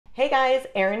Hey guys,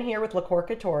 Erin here with LaCkore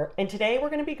Couture, and today we're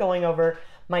going to be going over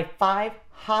my 5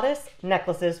 hottest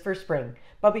necklaces for spring.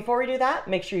 But before we do that,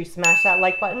 make sure you smash that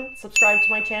like button, subscribe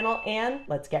to my channel, and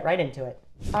let's get right into it.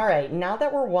 Alright, now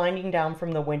that we're winding down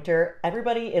from the winter,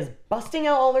 everybody is busting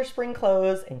out all their spring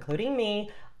clothes, including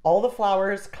me. All the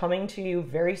flowers coming to you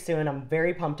very soon. I'm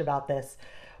very pumped about this.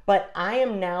 But I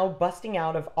am now busting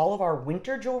out of all of our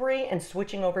winter jewelry and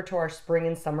switching over to our spring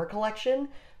and summer collection.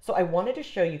 So I wanted to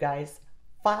show you guys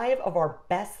 5 of our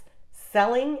best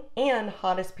selling and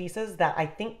hottest pieces that I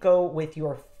think go with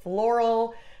your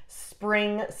floral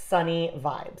spring sunny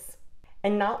vibes.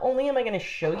 And not only am I going to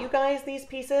show you guys these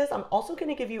pieces, I'm also going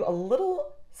to give you a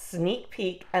little sneak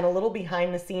peek and a little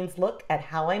behind the scenes look at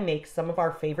how I make some of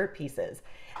our favorite pieces.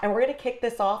 And we're going to kick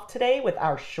this off today with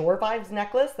our Shore Vibes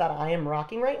necklace that I am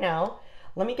rocking right now.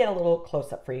 Let me get a little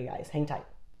close up for you guys. Hang tight.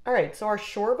 All right, so our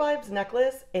Shore Vibes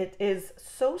necklace, it is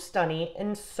so stunning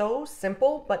and so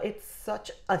simple, but it's such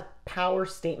a power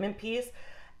statement piece.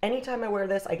 Anytime I wear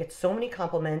this, I get so many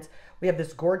compliments. We have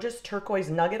this gorgeous turquoise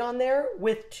nugget on there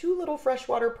with 2 little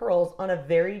freshwater pearls on a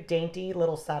very dainty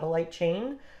little satellite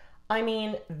chain. I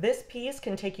mean, this piece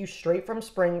can take you straight from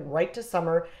spring right to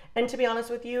summer. And to be honest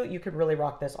with you, you could really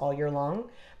rock this all year long.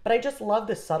 But I just love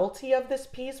the subtlety of this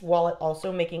piece while it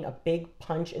also making a big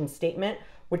punch and statement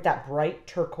with that bright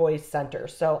turquoise center.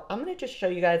 So I'm gonna just show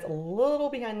you guys a little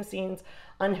behind the scenes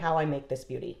on how I make this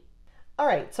beauty. All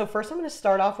right, so first I'm gonna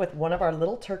start off with one of our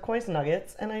little turquoise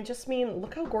nuggets. And I just mean,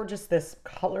 look how gorgeous this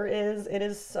color is. It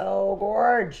is so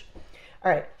gorge.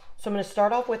 All right, so I'm gonna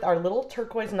start off with our little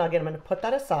turquoise nugget. I'm gonna put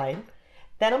that aside.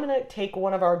 Then I'm gonna take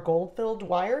one of our gold-filled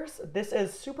wires. This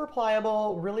is super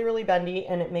pliable, really, really bendy,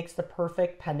 and it makes the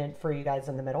perfect pendant for you guys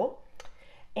in the middle.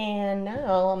 And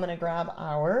now I'm gonna grab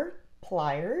our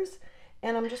pliers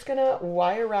and I'm just gonna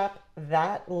wire wrap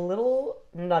that little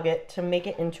nugget to make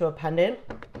it into a pendant.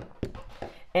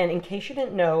 And in case you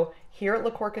didn't know, here at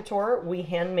LaCkore Couture, we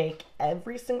hand make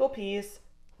every single piece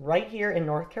right here in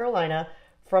North Carolina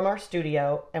from our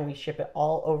studio, and we ship it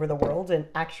all over the world. And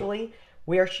actually,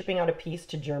 we are shipping out a piece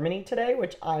to Germany today,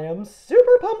 which I am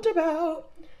super pumped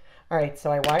about. All right,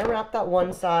 so I wire wrap that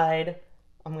one side.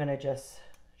 I'm gonna just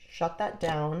shut that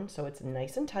down so it's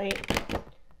nice and tight.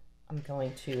 I'm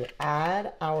going to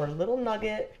add our little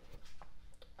nugget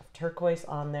of turquoise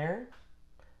on there.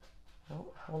 Oh,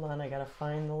 hold on, I gotta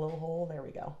find the little hole. There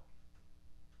we go.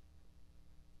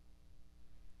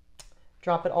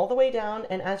 Drop it all the way down,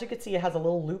 and as you can see, it has a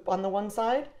little loop on the one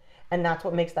side, and that's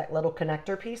what makes that little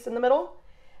connector piece in the middle.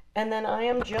 And then I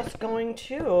am just going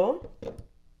to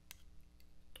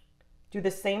do the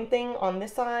same thing on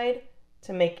this side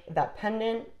to make that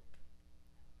pendant.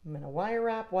 I'm gonna wire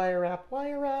wrap, wire wrap,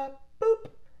 wire wrap,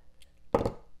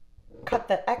 boop. Cut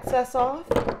the excess off.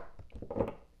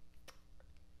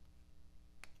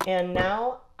 And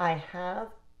now I have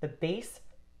the base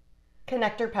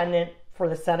connector pendant for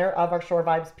the center of our Shore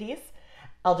Vibes piece.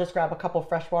 I'll just grab a couple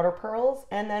freshwater pearls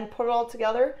and then put it all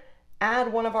together.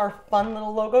 Add one of our fun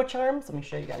little logo charms. Let me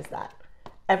show you guys that.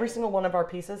 Every single one of our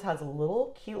pieces has a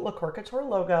little cute LaCkore Couture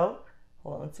logo.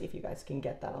 Hold on, let's see if you guys can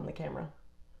get that on the camera.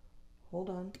 Hold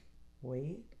on.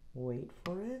 Wait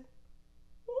for it.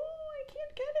 Oh, I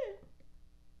can't get it.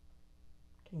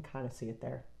 I can kind of see it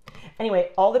there.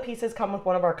 Anyway, all the pieces come with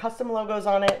one of our custom logos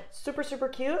on it. Super, super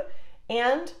cute.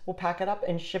 And we'll pack it up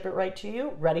and ship it right to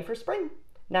you, ready for spring.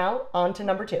 Now, on to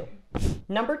number 2.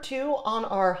 Number 2 on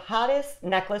our hottest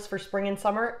necklace for spring and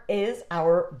summer is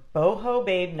our Boho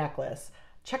Babe necklace.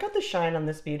 Check out the shine on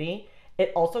this beauty.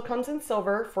 It also comes in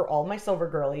silver for all my silver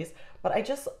girlies, but I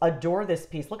just adore this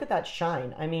piece. Look at that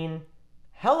shine. I mean,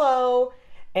 hello.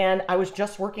 And I was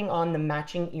just working on the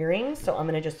matching earrings, so I'm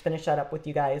gonna just finish that up with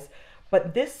you guys.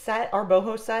 But this set, our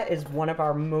boho set, is one of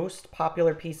our most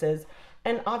popular pieces.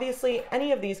 And obviously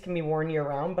any of these can be worn year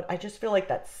round, but I just feel like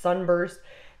that sunburst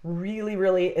really,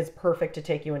 really is perfect to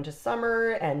take you into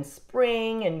summer and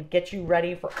spring and get you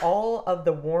ready for all of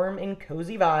the warm and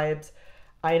cozy vibes.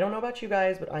 I don't know about you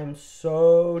guys, but I'm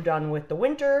so done with the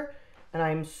winter and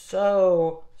I'm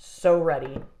so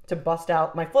ready to bust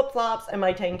out my flip-flops and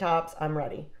my tank tops. I'm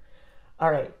ready.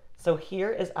 All right, so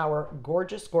here is our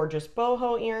gorgeous, gorgeous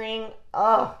boho earring.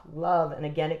 Oh, love. And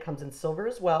again, it comes in silver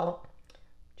as well.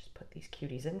 Just put these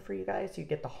cuties in for you guys so you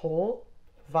get the whole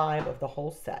vibe of the whole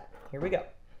set. Here we go.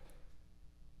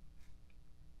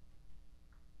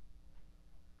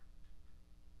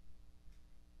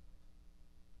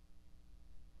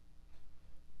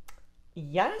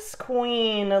 Yes,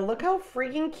 queen. Look how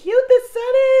freaking cute this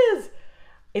set is.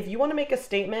 If you want to make a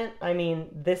statement, I mean,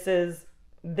 this is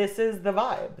the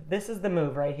vibe. This is the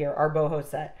move right here, our boho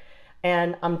set.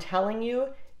 And I'm telling you,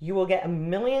 You will get a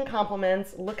million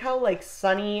compliments. Look how like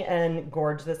sunny and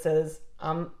gorgeous this is.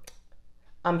 I'm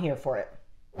here for it.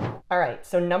 All right,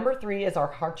 so number 3 is our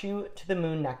Heart You to the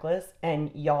Moon necklace.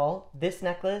 And y'all, this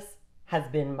necklace has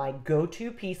been my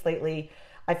go-to piece lately.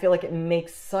 I feel like it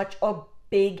makes such a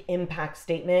big impact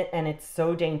statement, and it's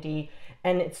so dainty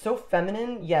and it's so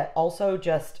feminine, yet also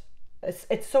just,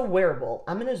 it's so wearable.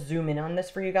 I'm gonna zoom in on this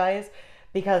for you guys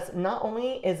because not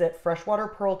only is it freshwater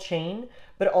pearl chain,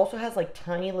 but it also has like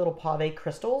tiny little pave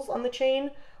crystals on the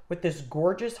chain with this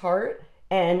gorgeous heart.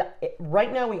 And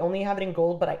right now we only have it in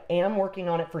gold, but I am working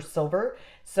on it for silver.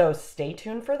 So stay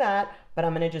tuned for that. But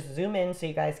I'm gonna just zoom in so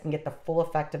you guys can get the full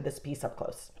effect of this piece up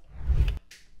close.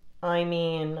 I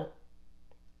mean,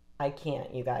 I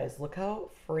can't, you guys. Look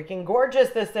how freaking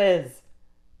gorgeous this is.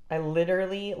 I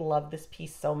literally love this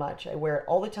piece so much. I wear it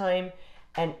all the time.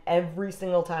 And every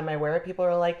single time I wear it, people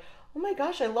are like, oh my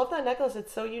gosh, I love that necklace.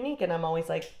 It's so unique. And I'm always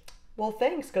like, well,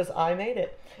 thanks, because I made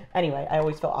it. Anyway, I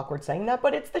always feel awkward saying that,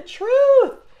 but it's the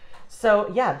truth. So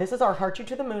yeah, this is our Heart You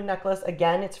to the Moon necklace.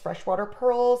 Again, it's freshwater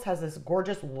pearls, has this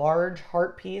gorgeous large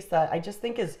heart piece that I just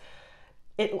think is,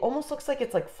 it almost looks like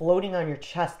it's like floating on your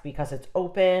chest because it's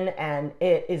open and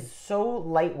it is so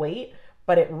lightweight,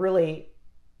 but it really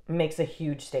makes a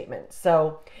huge statement.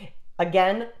 So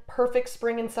again, perfect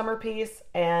spring and summer piece,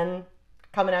 and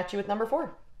coming at you with number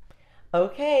 4.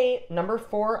 Okay, number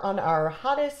 4 on our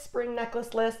hottest spring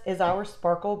necklace list is our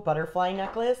sparkle butterfly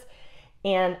necklace.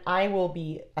 And I will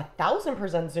be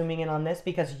 1000% zooming in on this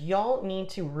because y'all need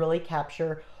to really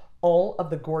capture all of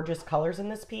the gorgeous colors in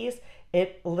this piece.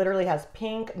 It literally has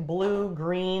pink, blue,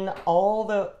 green, all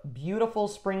the beautiful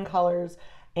spring colors.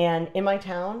 And in my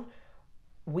town,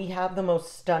 we have the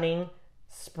most stunning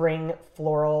spring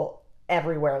floral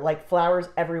everywhere, like flowers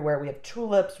everywhere. We have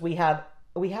tulips, we have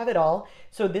it all.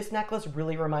 So this necklace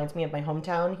really reminds me of my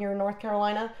hometown here in North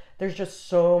Carolina. There's just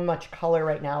so much color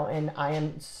right now and I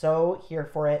am so here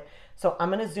for it. So I'm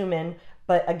gonna zoom in,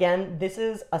 but again, this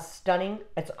is a stunning,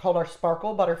 it's called our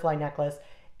sparkle butterfly necklace.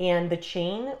 And the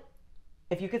chain,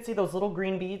 if you could see those little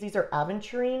green beads, these are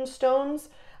aventurine stones.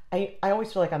 I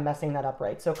always feel like I'm messing that up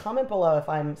right. So comment below if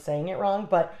I'm saying it wrong,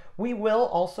 but we will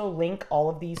also link all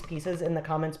of these pieces in the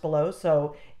comments below.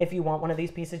 So if you want one of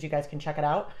these pieces, you guys can check it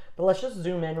out. But let's just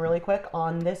zoom in really quick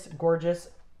on this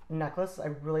gorgeous necklace. I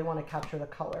really want to capture the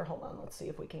color. Hold on, let's see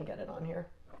if we can get it on here.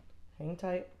 Hang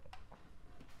tight.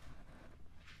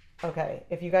 Okay,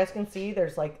 if you guys can see,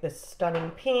 there's like this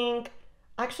stunning pink.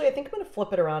 Actually, I think I'm gonna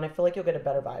flip it around. I feel like you'll get a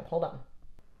better vibe. Hold on.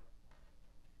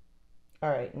 All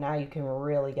right, now you can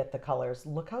really get the colors.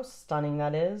 Look how stunning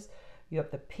that is. You have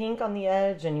the pink on the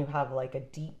edge and you have like a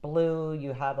deep blue,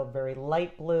 you have a very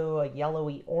light blue, a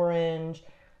yellowy orange,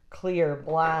 clear,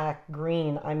 black,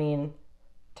 green. I mean,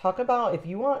 talk about if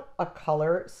you want a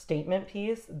color statement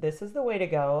piece, this is the way to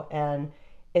go. And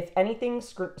if anything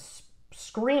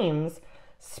screams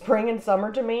spring and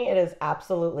summer to me, it is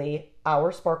absolutely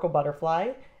our sparkle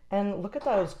butterfly. And look at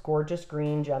those gorgeous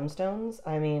green gemstones.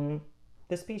 I mean,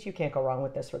 this piece, you can't go wrong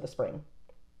with this for the spring.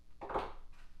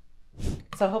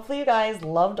 So hopefully you guys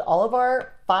loved all of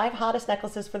our 5 hottest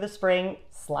necklaces for the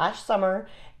spring/summer.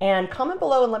 And comment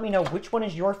below and let me know which one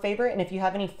is your favorite. And if you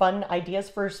have any fun ideas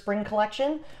for a spring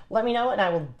collection, let me know and I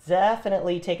will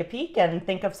definitely take a peek and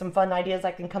think of some fun ideas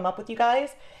I can come up with you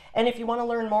guys. And if you want to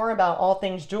learn more about all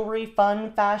things jewelry,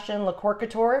 fun, fashion, LaCkore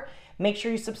Couture, make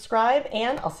sure you subscribe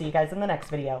and I'll see you guys in the next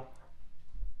video.